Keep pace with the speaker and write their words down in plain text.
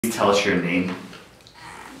Tell us your name.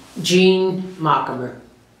 Jean Mackamer.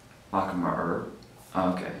 Mackamer.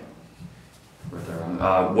 Okay.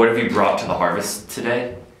 What have you brought to the harvest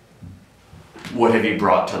today? What have you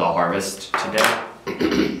brought to the harvest today?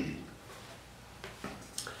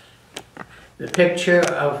 The picture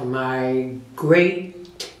of my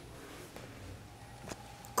great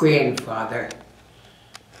grandfather.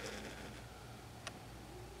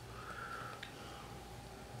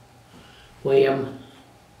 William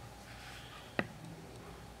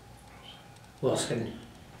Wilson.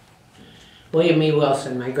 William E.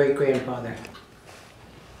 Wilson, my great-grandfather.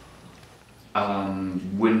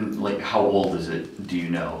 How old is it, do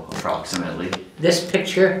you know, approximately? This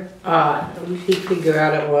picture, let me figure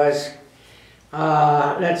out it was,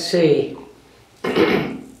 let's see.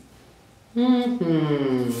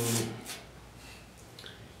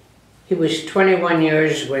 He was 21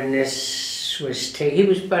 years when this was taken. He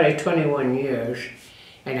was probably 21 years,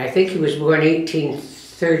 and I think he was born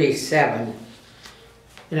 1837.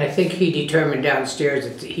 And I think he determined downstairs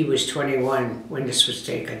that he was 21 when this was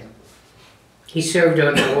taken. He served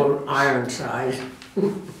on the old Ironside.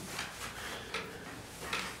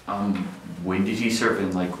 When did he serve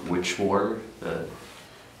in, which war?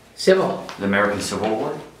 Civil. The American Civil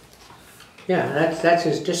War? Yeah, that's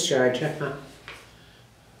his discharge. Huh?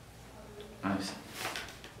 Nice.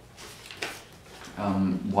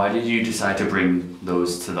 Why did you decide to bring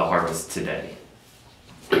those to the harvest today?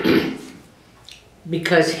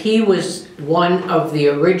 Because he was one of the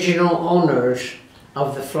original owners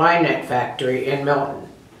of the fly net factory in Milton.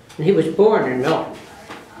 And he was born in Milton.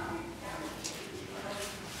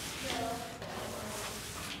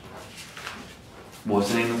 What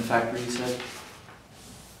was the name of the factory you said?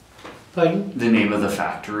 Pardon? The name of the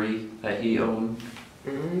factory that he owned?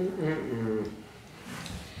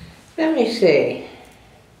 Let me see.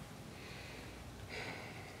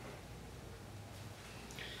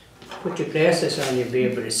 Put your glasses on, you'll be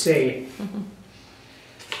able to see.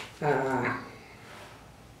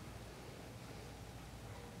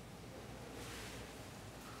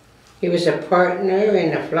 He was a partner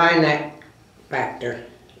in the fly net factory.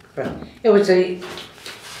 It was a...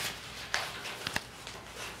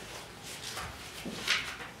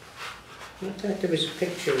 I thought there was a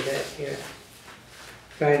picture of that here.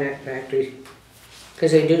 Fly net factory.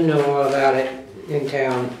 Because they do know all about it in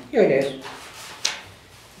town. Here it is.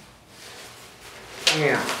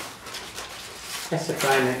 Yeah. That's the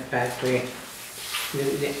fly net factory.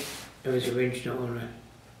 It was the original owner.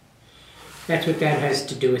 That's what that has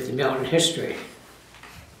to do with the Milton history.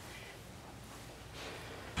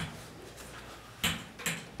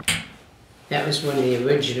 That was one of the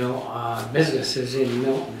original businesses in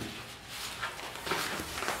Milton.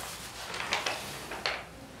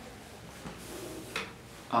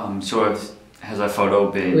 So has that photo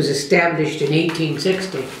been... It was established in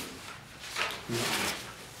 1860.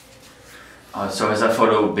 So has that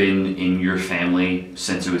photo been in your family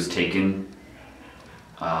since it was taken?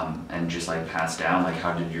 And just passed down?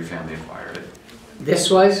 How did your family acquire it?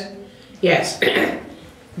 This was? Yes.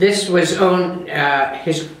 This was owned,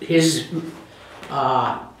 his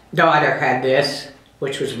daughter had this,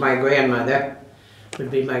 which was my grandmother,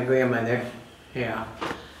 would be my grandmother, yeah.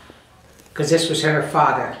 Because this was her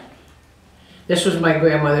father. This was my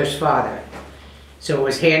grandmother's father. So it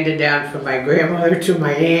was handed down from my grandmother to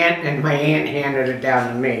my aunt, and my aunt handed it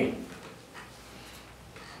down to me.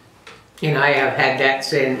 And I have had that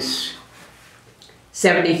since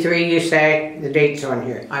 73, you say? The date's on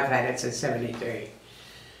here. I've had it since 73.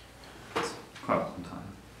 Quite a long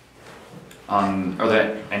time. Are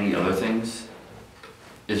there any other things?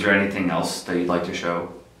 Is there anything else that you'd like to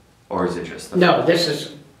show? Or is it just... No, this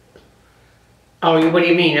is... Oh, what do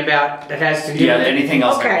you mean about, that has to do Yeah, with... anything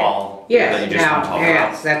else okay. that you just want to talk yes,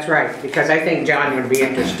 about? that's right, because I think John would be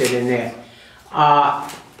interested in that.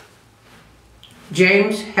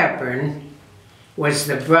 James Hepburn was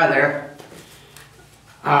the brother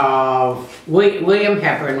of... William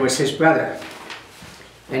Hepburn was his brother.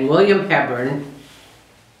 And William Hepburn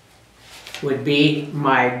would be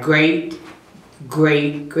my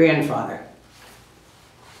great-great-grandfather.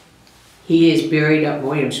 He is buried up in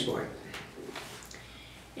Williamsport.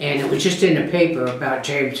 And it was just in the paper about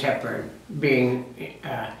James Hepburn being,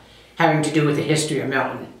 having to do with the history of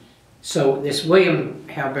Milton. So this William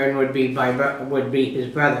Hepburn would be his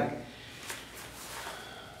brother.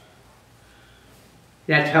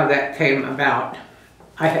 That's how that came about.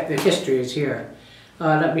 The history is here.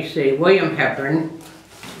 Let me see, William Hepburn,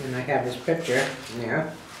 and I have his picture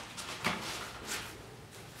there.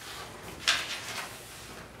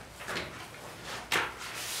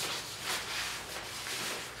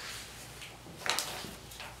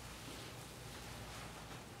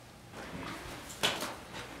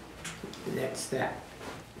 That's that.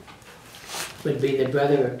 Would be the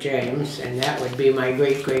brother of James, and that would be my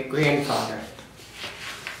great-great-grandfather.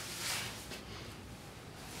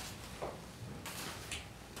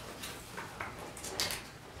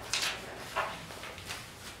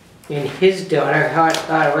 And his daughter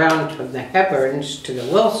got around from the Hepburns to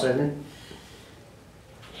the Wilson.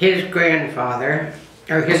 His grandfather,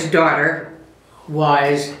 or his daughter,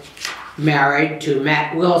 was married to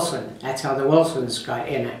Matt Wilson. That's how the Wilsons got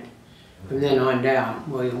in it. From then on down,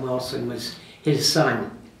 William Wilson was his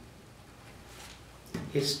son.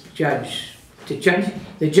 His judge, the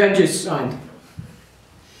judge's son.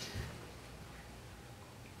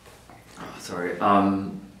 Sorry.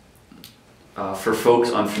 For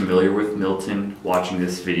folks unfamiliar with Milton watching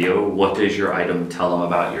this video, what does your item tell them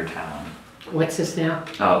about your town? What's this now?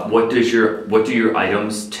 What do your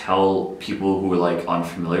items tell people who are like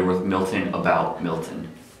unfamiliar with Milton about Milton?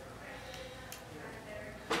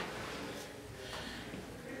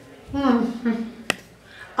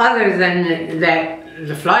 Other than that,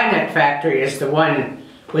 the fly net factory was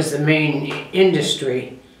the main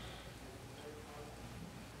industry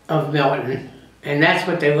of Milton. And that's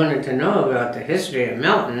what they wanted to know about the history of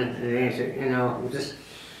Milton. There's, you know, this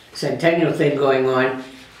centennial thing going on.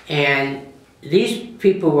 And these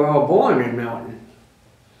people were all born in Milton.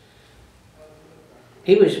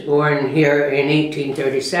 He was born here in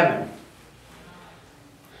 1837.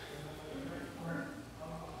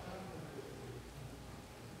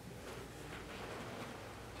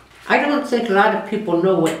 I don't think a lot of people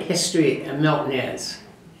know what history of Milton is.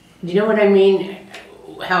 You know what I mean?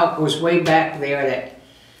 How it goes way back there that...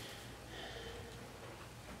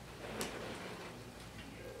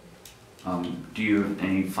 Do you have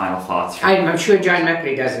any final thoughts? I'm sure John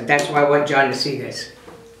Mackamer does it. That's why I want John to see this.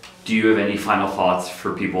 Do you have any final thoughts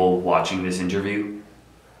for people watching this interview?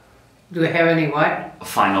 Do we have any what?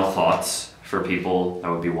 Final thoughts for people that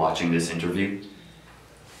would be watching this interview?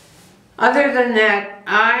 Other than that,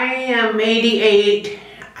 I am 88.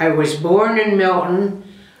 I was born in Milton.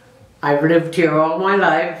 I've lived here all my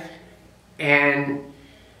life, and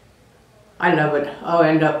I love it. I'll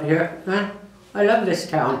end up here. Huh? I love this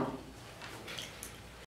town.